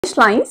finish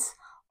lines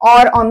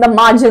or on the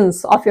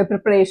margins of your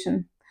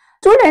preparation.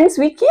 Students,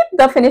 we keep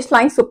the finish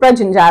line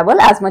supragingival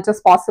as much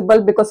as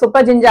possible because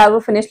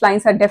supragingival finish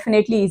lines are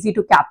definitely easy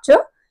to capture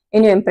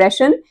in your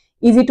impression,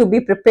 easy to be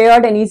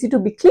prepared and easy to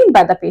be cleaned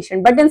by the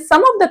patient. But in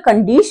some of the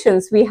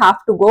conditions, we have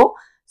to go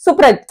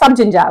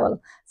subgingival.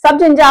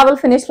 Subgingival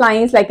finish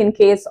lines, like in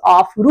case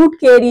of root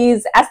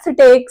caries,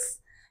 aesthetics,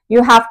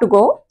 you have to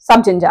go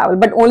subgingival,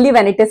 but only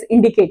when it is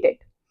indicated.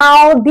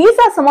 Now, these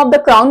are some of the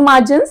crown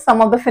margins,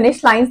 some of the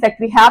finish lines that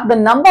we have. The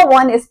number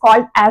one is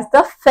called as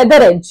the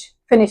feather edge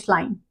finish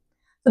line.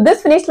 So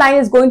this finish line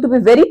is going to be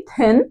very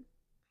thin.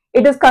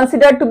 It is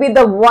considered to be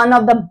the one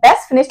of the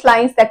best finish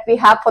lines that we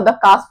have for the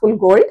cast full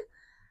gold.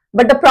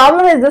 But the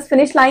problem is this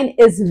finish line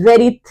is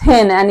very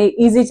thin and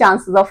easy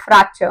chances of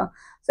fracture.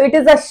 So it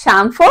is a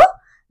chamfer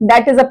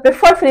that is a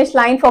preferred finish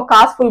line for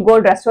cast full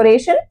gold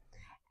restoration,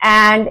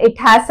 and it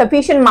has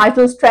sufficient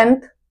marginal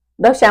strength,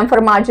 the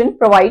chamfer margin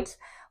provides,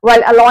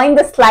 while allowing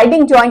the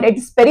sliding joint at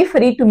its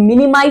periphery to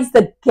minimize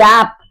the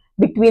gap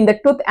between the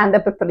tooth and the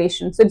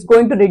preparation. So it's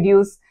going to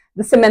reduce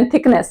the cement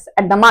thickness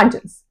at the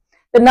margins.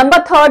 The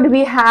number third,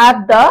 we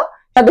have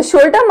the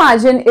shoulder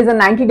margin is a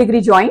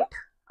 90-degree joint,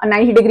 a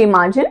 90-degree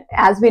margin.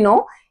 As we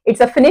know,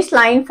 it's a finish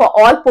line for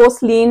all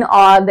porcelain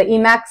or the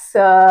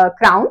Emax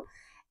crown,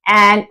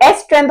 and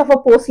S strength of a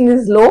porcelain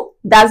is low.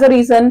 That's the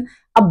reason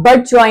a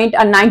butt joint,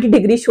 a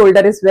 90-degree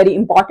shoulder is very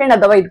important,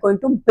 otherwise it's going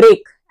to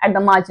break at the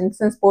margin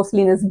since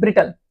porcelain is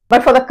brittle.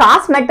 But for the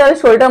cast metal,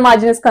 shoulder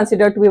margin is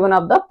considered to be one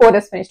of the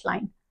poorest finish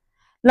line.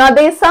 Now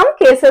there is some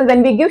cases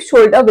when we give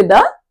shoulder with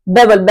a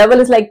bevel. Bevel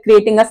is like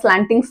creating a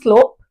slanting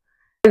slope.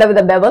 Shoulder with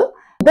a bevel.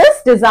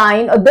 This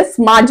design or this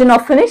margin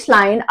of finish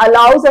line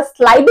allows a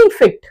sliding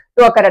fit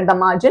to occur at the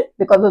margin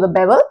because of the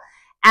bevel.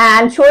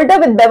 And shoulder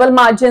with bevel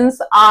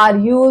margins are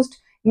used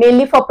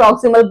mainly for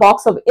proximal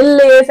box of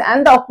illays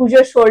and the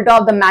occlusal shoulder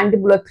of the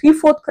mandibular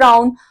 3/4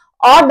 crown,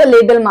 or the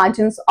labial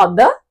margins of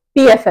the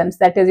PFMs,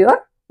 that is your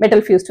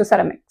metal fused to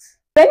ceramics.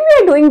 When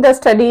we are doing the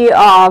study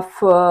of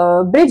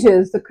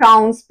bridges, the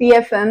crowns,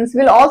 PFMs,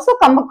 we'll also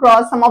come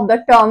across some of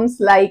the terms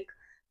like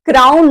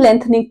crown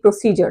lengthening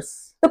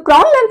procedures. The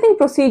crown lengthening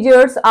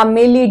procedures are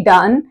mainly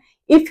done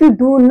if you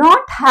do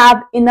not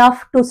have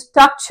enough to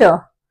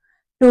structure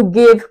to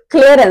give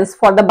clearance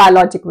for the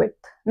biologic width.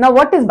 Now,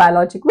 what is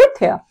biologic width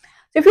here?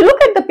 So, if you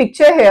look at the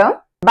picture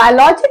here,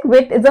 biologic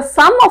width is the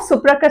sum of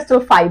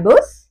supracrustal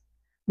fibers,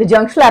 the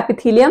junctional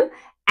epithelium,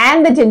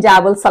 and the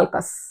gingival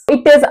sulcus.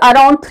 It is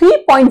around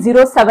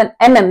 3.07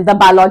 mm, the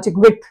biologic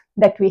width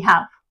that we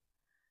have.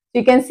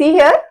 You can see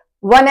here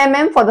 1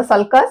 mm for the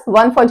sulcus,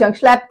 1 for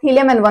junctional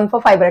epithelium, and 1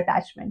 for fiber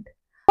attachment.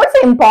 What's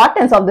the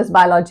importance of this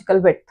biological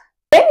width?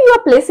 When you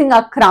are placing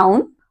a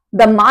crown,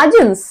 the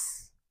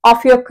margins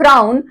of your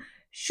crown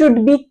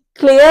should be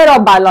clear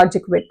of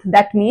biologic width.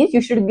 That means you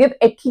should give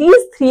at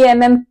least 3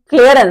 mm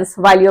clearance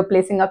while you are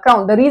placing a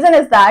crown. The reason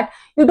is that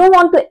you don't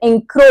want to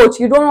encroach,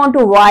 you don't want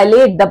to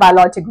violate the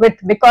biologic width,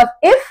 because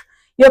if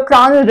your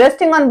crown is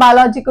resting on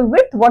biological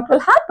width, what will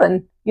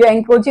happen? You are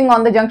encroaching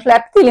on the junctional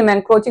epithelium,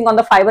 encroaching on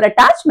the fiber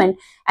attachment,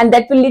 and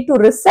that will lead to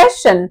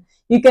recession.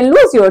 You can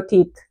lose your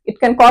teeth. It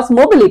can cause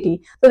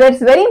mobility. So that's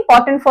very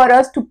important for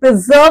us to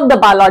preserve the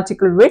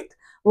biological width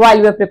while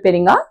we are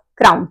preparing a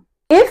crown.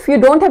 If you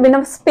don't have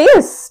enough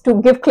space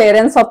to give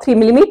clearance of 3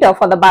 mm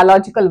for the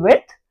biological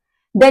width,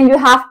 then you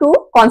have to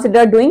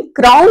consider doing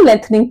crown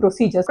lengthening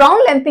procedures. Crown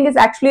lengthening is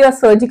actually a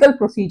surgical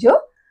procedure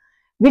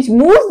which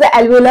moves the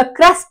alveolar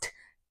crest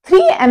 3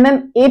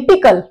 mm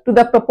apical to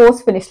the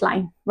proposed finish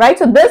line, right?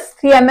 So this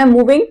 3 mm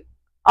moving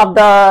of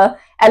the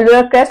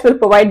alveolar crest will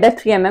provide the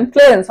 3 mm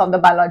clearance of the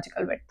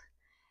biological width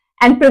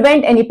and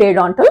prevent any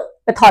periodontal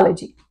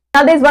pathology.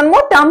 Now there is one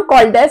more term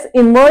called as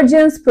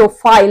emergence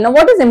profile. Now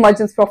what is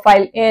emergence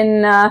profile?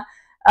 In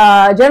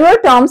general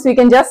terms, we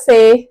can just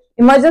say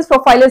emergence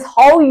profile is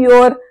how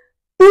your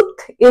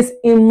tooth is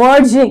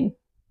emerging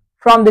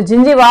from the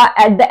gingiva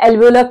at the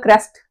alveolar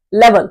crest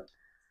level.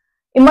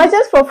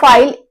 Emergence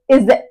profile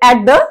is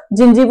at the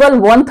gingival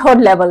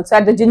 1/3 level. So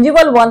at the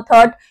gingival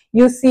 1/3,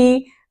 you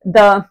see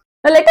the.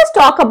 Now let us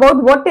talk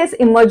about what is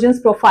emergence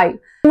profile.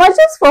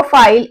 Emergence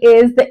profile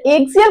is the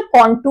axial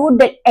contour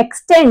that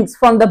extends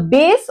from the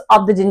base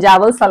of the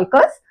gingival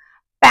sulcus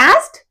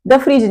past the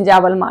free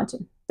gingival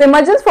margin. So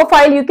emergence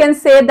profile, you can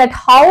say that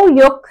how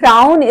your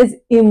crown is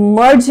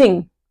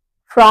emerging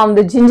from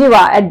the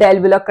gingiva at the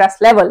alveolar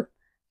crest level.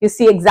 You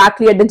see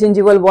exactly at the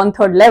gingival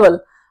 1/3 level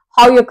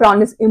how your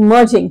crown is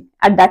emerging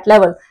at that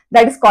level.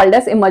 That is called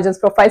as emergence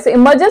profile. So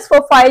emergence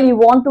profile you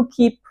want to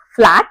keep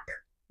flat,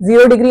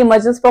 0-degree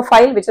emergence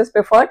profile, which is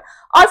preferred,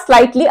 or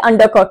slightly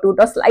undercurved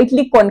or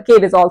slightly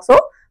concave is also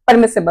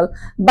permissible.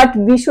 But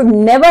we should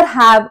never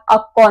have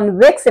a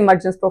convex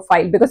emergence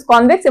profile, because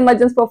convex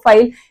emergence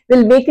profile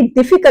will make it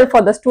difficult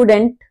for the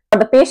student or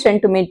the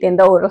patient to maintain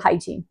the oral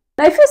hygiene.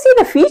 Now, if you see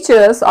the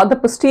features of the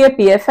posterior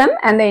PFM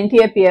and the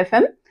anterior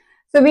PFM,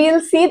 so we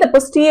will see the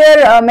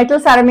posterior metal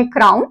ceramic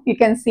crown. You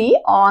can see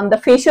on the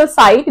facial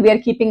side, we are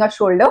keeping a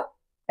shoulder.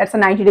 That's a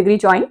 90-degree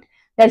joint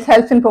that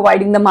helps in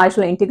providing the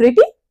marginal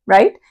integrity,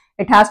 right?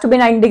 It has to be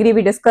 90 degree.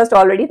 We discussed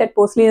already that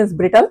porcelain is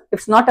brittle.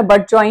 If it's not a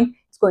butt joint,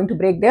 it's going to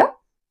break there.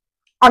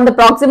 On the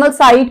proximal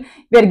side,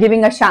 we are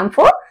giving a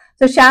chamfer.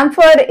 So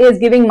chamfer is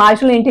giving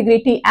marginal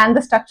integrity and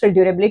the structural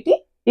durability.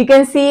 You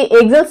can see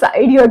axial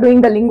side, you are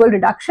doing the lingual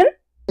reduction.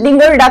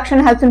 Lingual reduction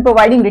helps in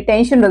providing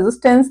retention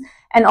resistance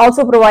and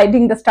also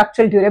providing the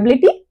structural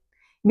durability.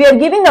 We are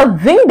giving a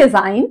wing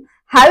design.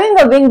 Having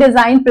a wing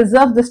design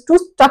preserves this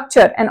tooth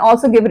structure and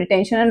also give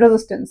retention and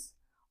resistance.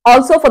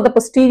 Also for the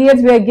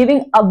posteriors, we are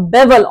giving a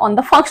bevel on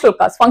the functional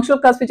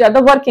cusp which are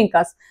the working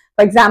cusp.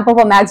 For example,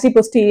 for maxillary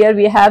posterior,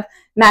 we have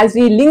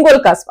maxillary lingual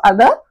cusp are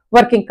the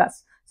working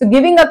cusp. So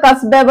giving a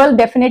cusp bevel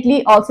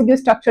definitely also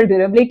gives structural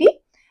durability.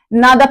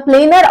 Now the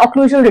planar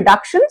occlusal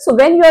reduction. So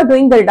when you are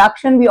doing the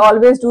reduction, we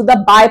always do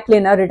the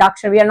biplanar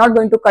reduction. We are not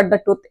going to cut the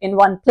tooth in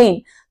one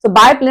plane. So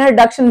biplanar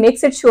reduction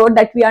makes it sure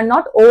that we are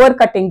not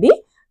overcutting the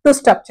tooth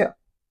structure.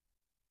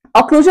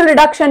 Occlusal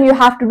reduction, you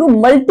have to do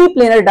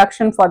multiplanar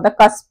reduction for the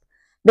cusp,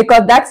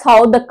 because that's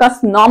how the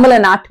cusp normal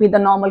anatomy, the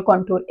normal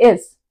contour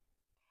is.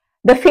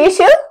 The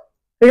facial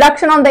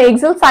reduction on the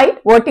axial side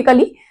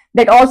vertically,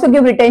 that also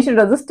give retention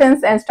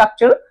resistance and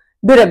structural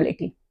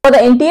durability. For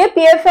the interior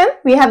PFM,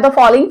 we have the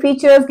following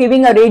features: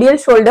 giving a radial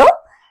shoulder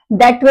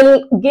that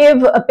will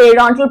give a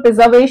periodontal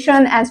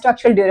preservation and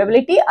structural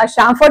durability. A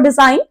chamfer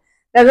design,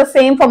 that's the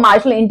same for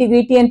marginal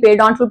integrity and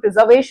periodontal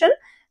preservation.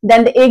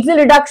 Then the axial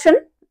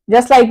reduction,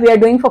 just like we are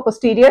doing for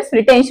posteriors,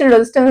 retention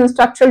resistance and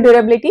structural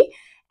durability.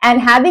 And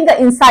having the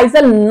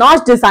incisal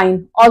notch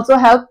design also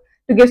help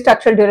to give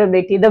structural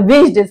durability. The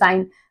wedge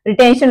design,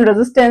 retention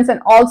resistance,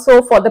 and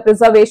also for the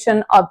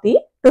preservation of the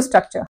tooth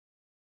structure.